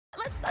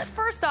Let's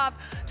first off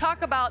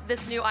talk about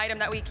this new item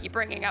that we keep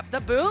bringing up, the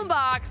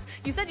BOOMBOX.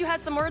 You said you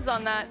had some words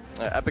on that.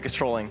 Epic is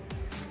trolling.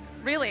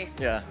 Really?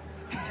 Yeah.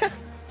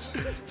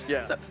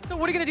 Yeah. So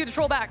what are you gonna do to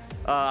troll back?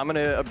 I'm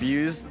gonna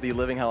abuse the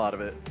living hell out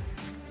of it.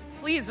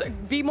 Please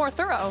be more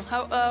thorough.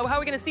 How are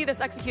we gonna see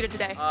this executed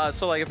today?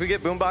 So like if we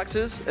get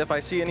boomboxes, if I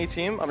see any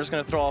team, I'm just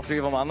gonna throw all 3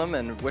 of them on them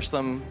and wish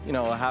them, you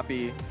know, a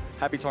happy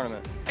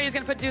tournament. Are you just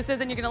gonna put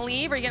deuces and you're gonna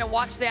leave, or are you gonna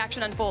watch the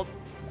action unfold?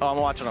 Oh, I'm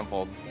gonna watch it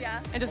unfold. Yeah,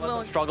 and just a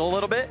little struggle a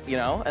little bit, you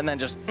know, and then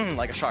just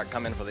like a shark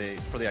come in for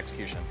the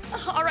execution.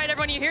 All right,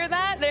 everyone, you hear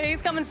that? There,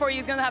 he's coming for you.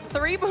 He's gonna have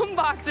 3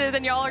 boomboxes,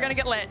 and y'all are gonna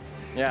get lit.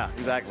 Yeah,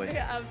 exactly.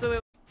 Yeah, absolutely.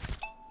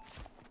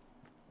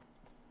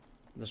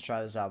 Let's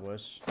try this out,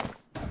 boys.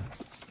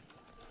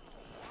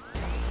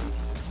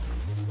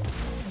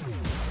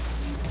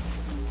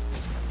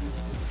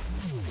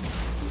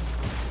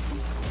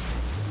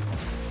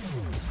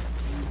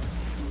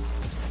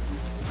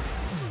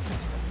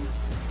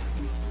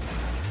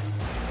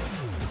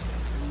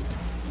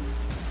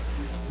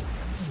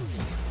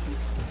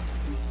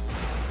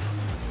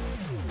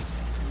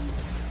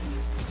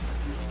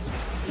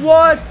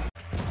 What?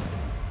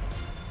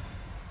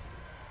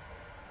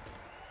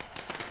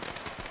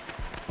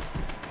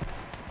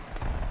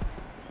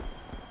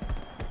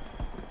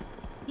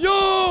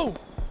 Yo!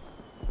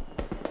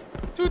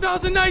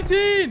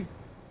 2019!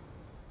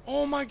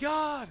 Oh my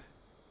god.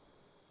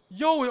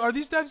 Yo, are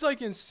these devs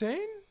like insane?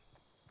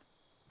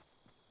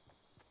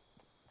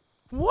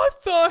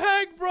 What the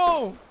heck,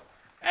 bro?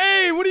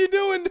 Hey, what are you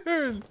doing,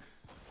 dude?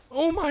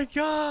 Oh my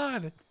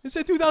god. It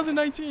said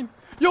 2019.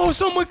 Yo,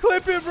 someone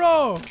clip it,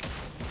 bro.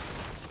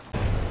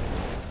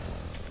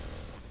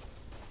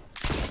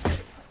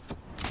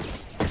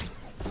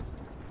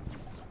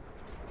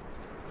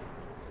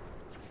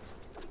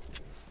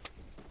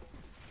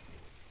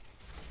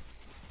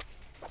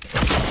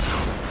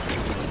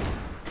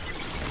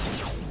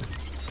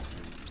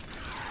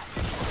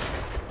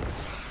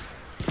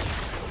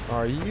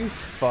 Are you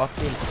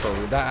fucking for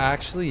real? That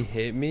actually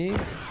hit me?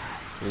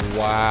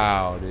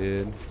 Wow,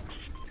 dude.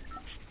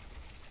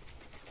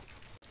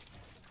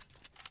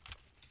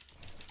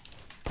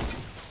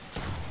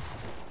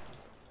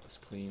 That's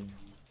clean.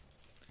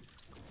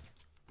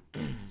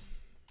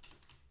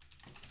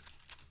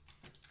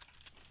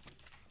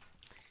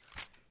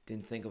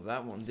 Didn't think of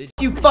that one, did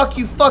You fuck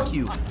you, fuck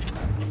you.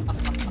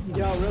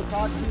 Yo, real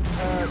talk.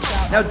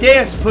 Now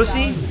dance,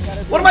 pussy.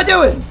 What am I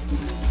doing?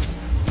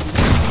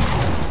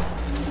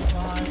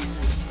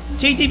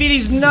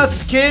 TTVD's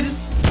nuts, kid.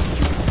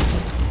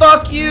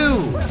 Fuck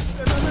you.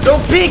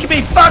 Don't peek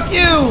me. Fuck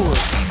you.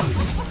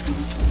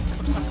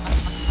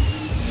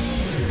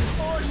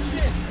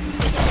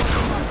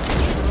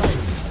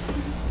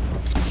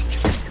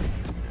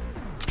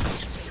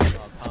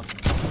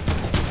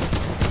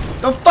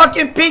 Don't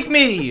fucking peek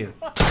me.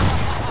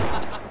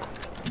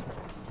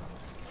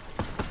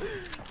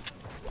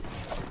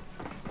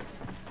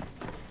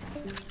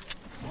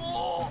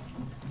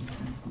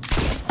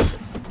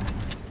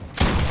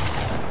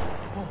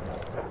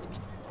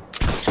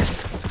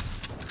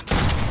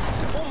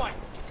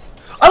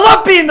 I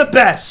love being the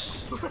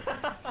best!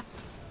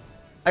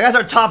 I got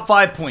our top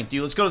 5 point,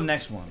 dude. Let's go to the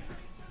next one.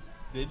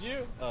 Did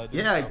you?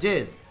 Yeah, I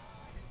did.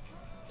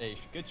 Hey,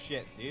 good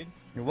shit, dude.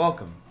 You're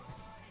welcome.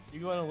 You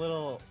going a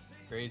little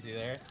crazy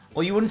there.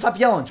 Well, you wouldn't stop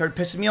yelling. Started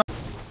pissing me off.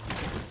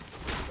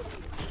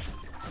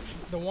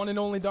 The one and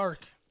only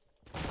Dark.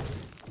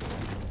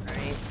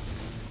 Nice.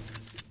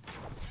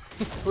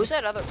 Who's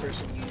that other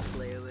person you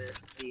play with?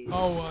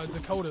 Oh,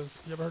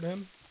 Dakotas. You ever heard of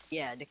him?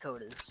 Yeah,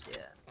 Dakotas.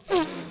 Yeah.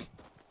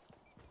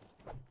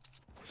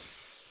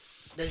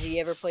 Does he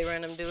ever play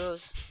random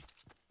duos?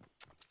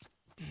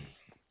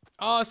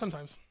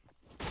 Sometimes.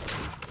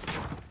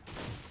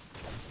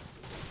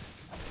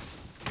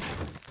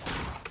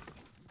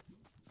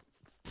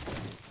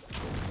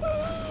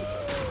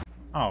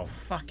 Oh,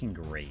 fucking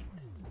great.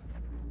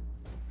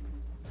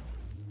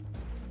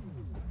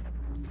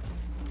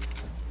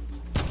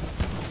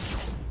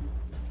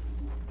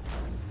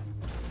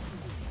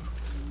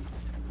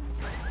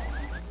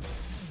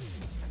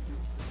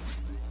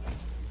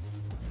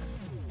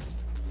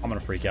 I'm gonna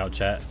freak out,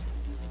 chat.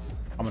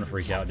 I'm gonna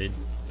freak out, dude.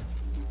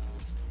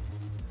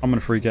 I'm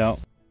gonna freak out.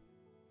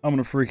 I'm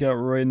gonna freak out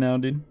right now,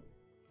 dude.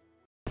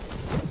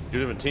 2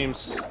 different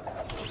teams.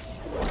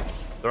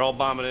 They're all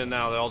bombing in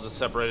now. They're all just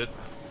separated.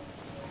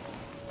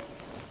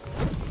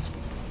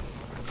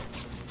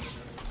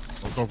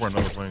 I'm going for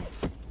another plane.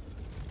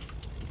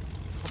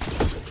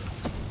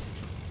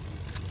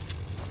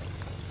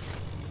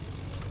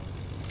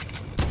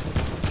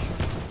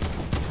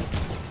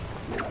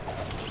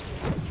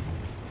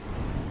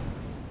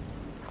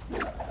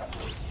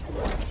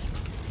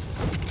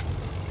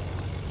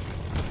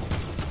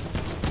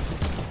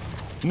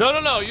 No,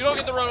 no, no. You don't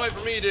get the runway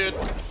from me, dude. I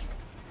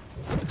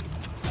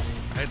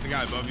hit the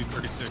guy above you,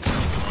 36.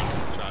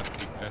 Shot.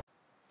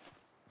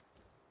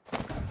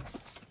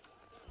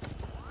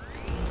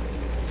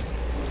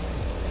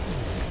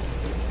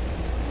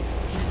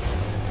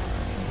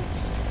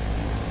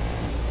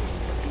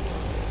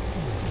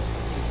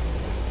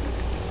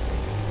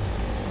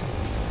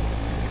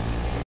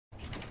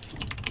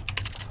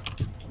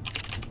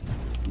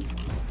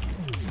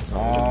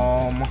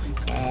 Oh my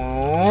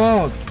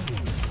god.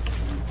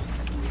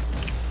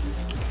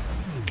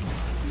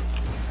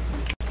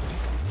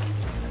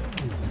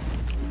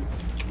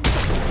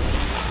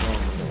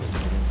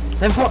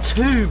 They've got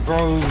two,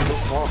 bro. Go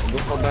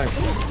far back.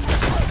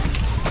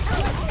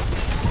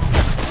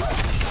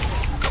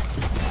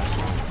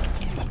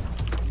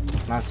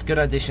 That's a good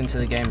addition to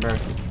the game, bro.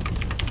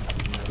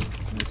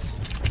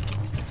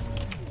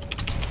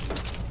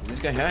 This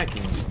guy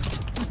hacking.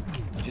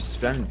 Just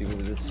spamming people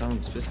with this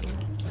sounds pistol.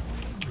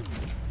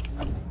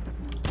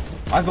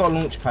 I've got a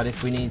launch pad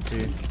if we need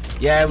to.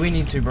 Yeah, we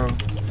need to, bro.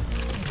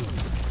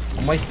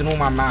 I'm wasting all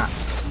my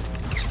mats.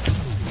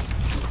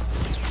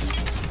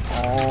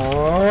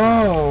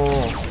 Oh,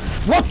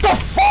 what the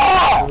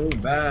fuck? So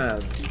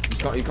bad.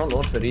 You can't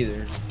launch that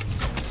either.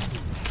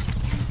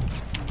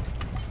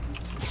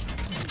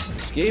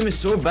 This game is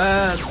so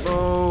bad,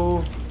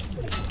 bro.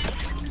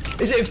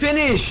 Is it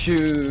finished?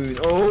 Shoot.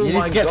 Oh you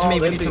my need to get god. to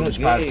me, we need to launch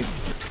pad. No,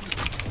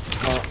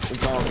 we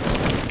can't.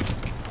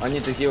 I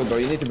need to heal, bro.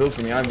 You need to build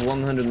for me. I have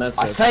 100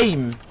 meds.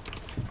 Same.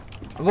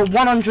 I've got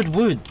 100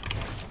 wood.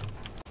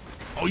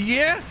 Oh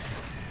yeah?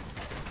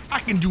 I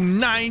can do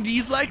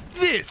 90s like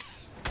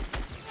this.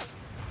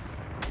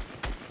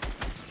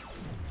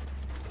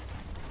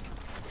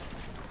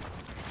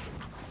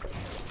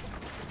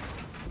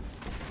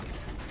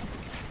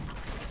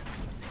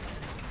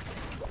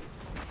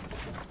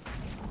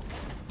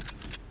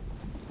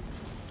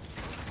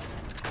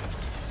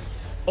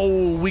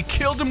 Oh, we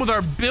killed him with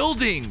our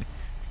building.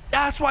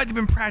 That's why they've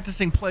been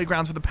practicing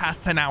playgrounds for the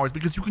past 10 hours,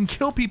 because you can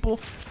kill people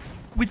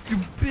with your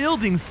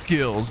building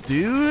skills,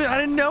 dude. I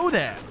didn't know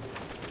that.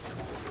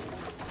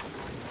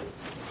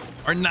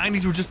 Our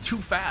 90s were just too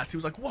fast. He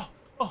was like, whoa,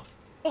 oh,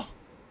 oh.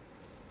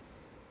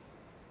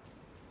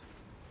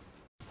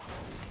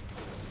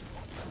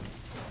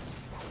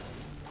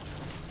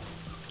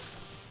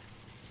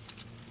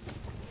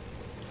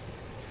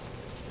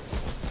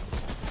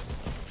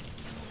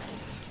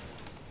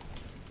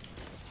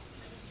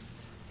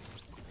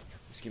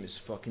 This game is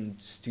fucking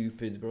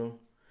stupid, bro.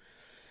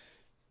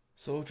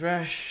 So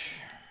trash.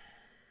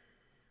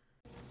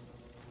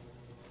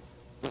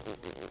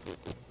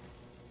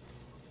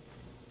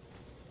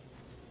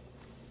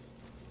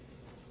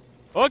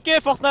 Ok,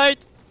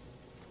 Fortnite.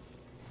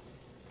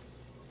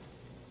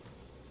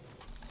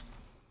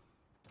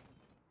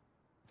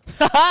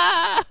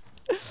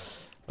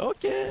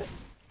 Ok.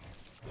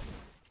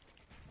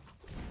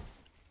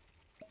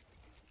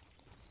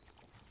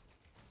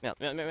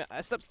 Merde.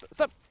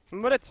 Stop.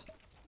 Molette.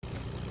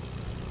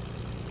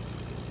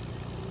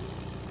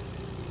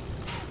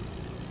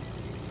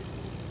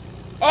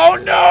 Oh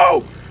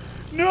no!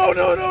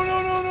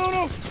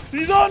 No!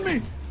 He's on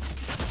me!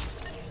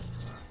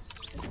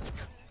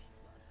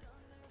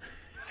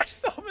 I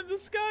saw him in the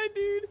sky,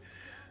 dude.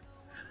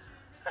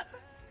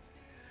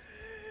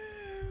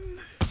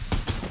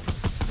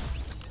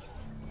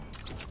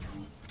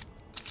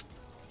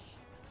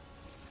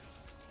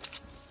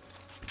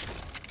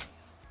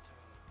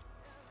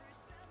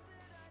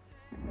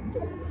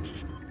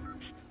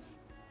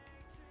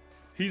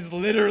 He's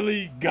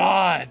literally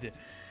God.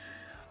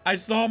 I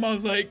saw him, I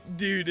was like,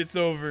 dude, it's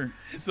over.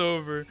 It's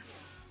over.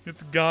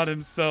 It's God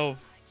himself.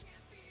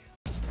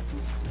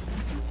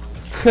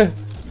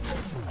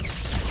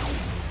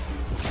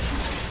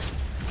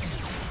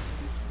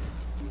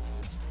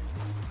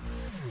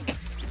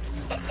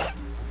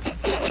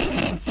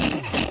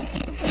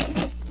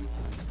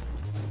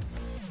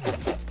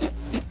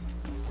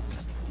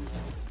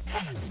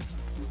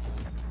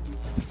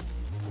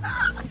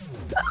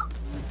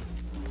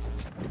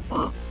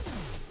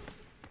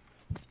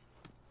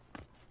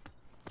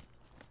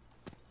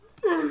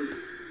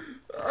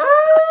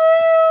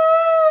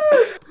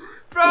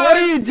 What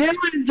are you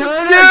doing,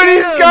 John? Dude,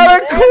 he's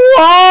got a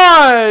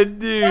quad,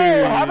 dude.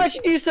 Hey, how about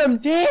you do some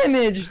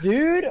damage,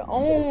 dude?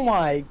 Oh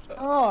my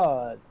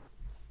god.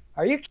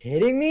 Are you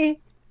kidding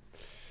me?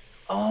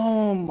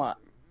 Oh my...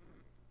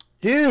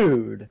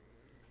 Dude.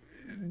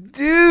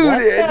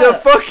 Dude, the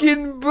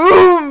fucking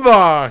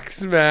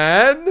boombox,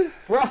 man.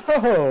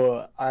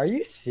 Bro, are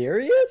you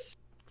serious?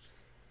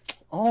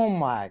 Oh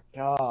my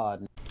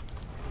god.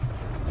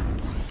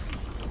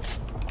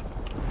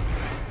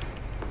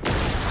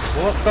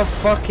 What the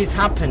fuck is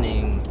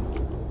happening?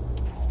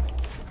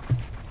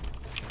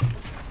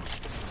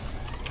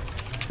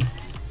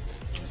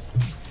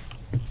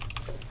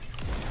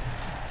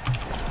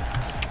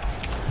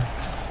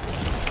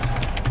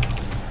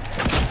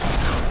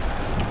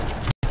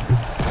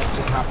 What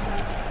just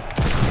happened?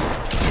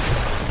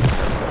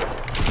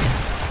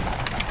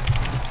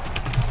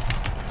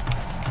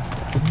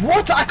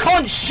 What? I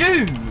can't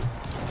shoot!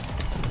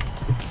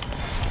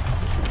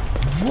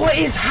 What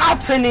is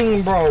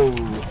happening, bro?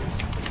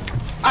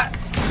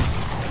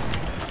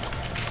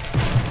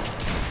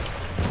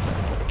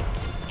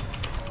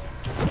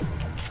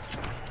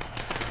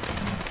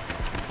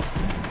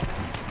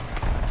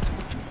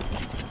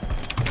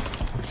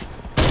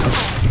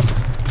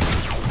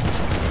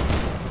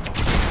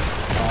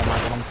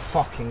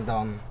 Fucking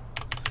done.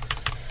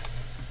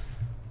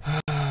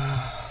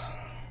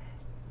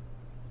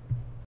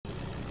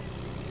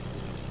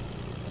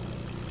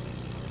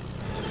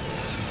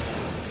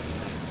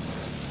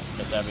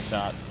 to have a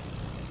shot.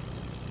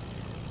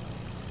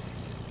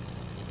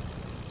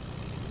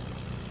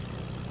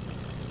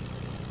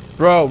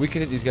 Bro, we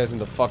could hit these guys in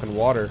the fucking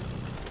water.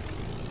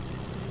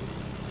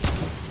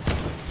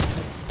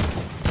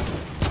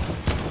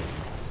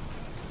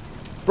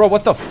 Bro,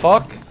 what the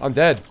fuck? I'm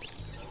dead.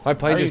 My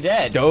plane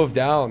just dove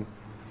down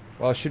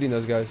while I was shooting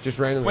those guys. Just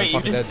randomly. Wait,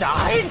 I'm fucking you just dead.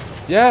 died?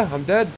 Yeah, I'm dead.